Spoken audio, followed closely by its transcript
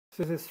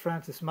This is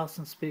Francis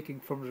Massen speaking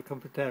from the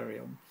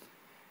Computerium.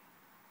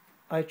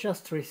 I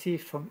just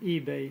received from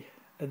eBay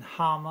a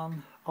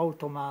HAMANN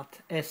AUTOMAT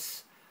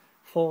S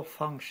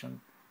 4-function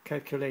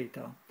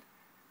calculator.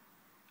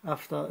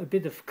 After a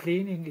bit of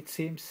cleaning, it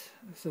seems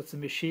that the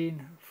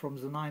machine from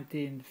the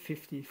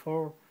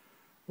 1954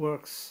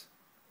 works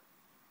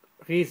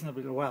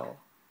reasonably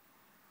well.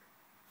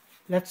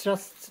 Let's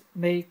just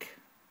make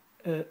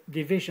a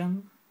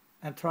division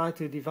and try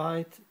to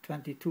divide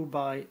 22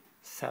 by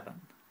 7.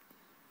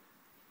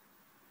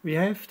 We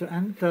have to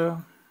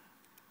enter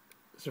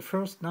the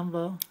first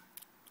number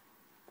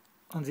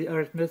on the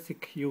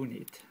arithmetic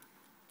unit.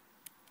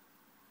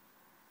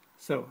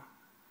 So,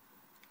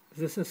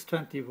 this is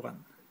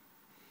 21.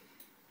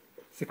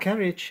 The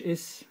carriage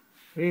is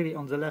really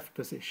on the left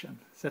position.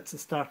 That's the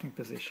starting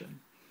position.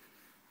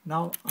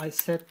 Now I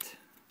set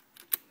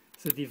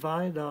the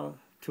divider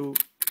to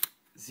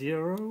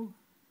 0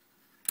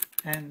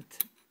 and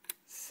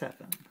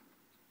 7.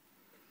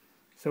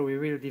 So we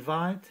will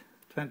divide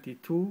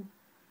 22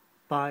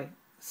 by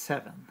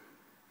 7.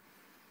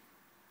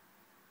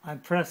 I'm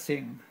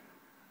pressing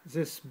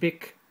this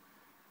big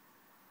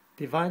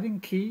dividing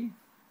key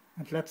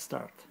and let's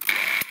start.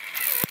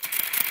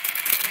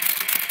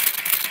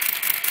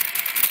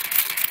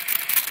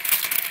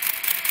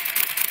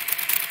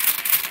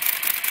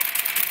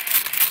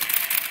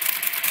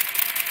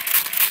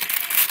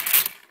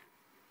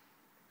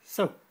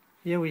 So,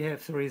 here we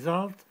have the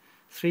result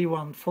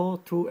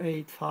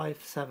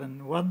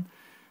 314,28571,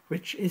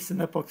 which is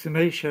an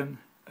approximation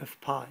of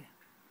pi.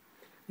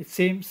 It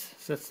seems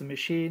that the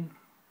machine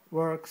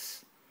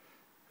works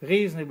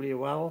reasonably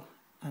well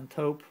and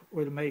hope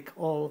will make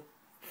all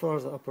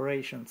further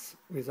operations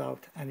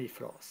without any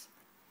flaws.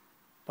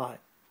 Bye.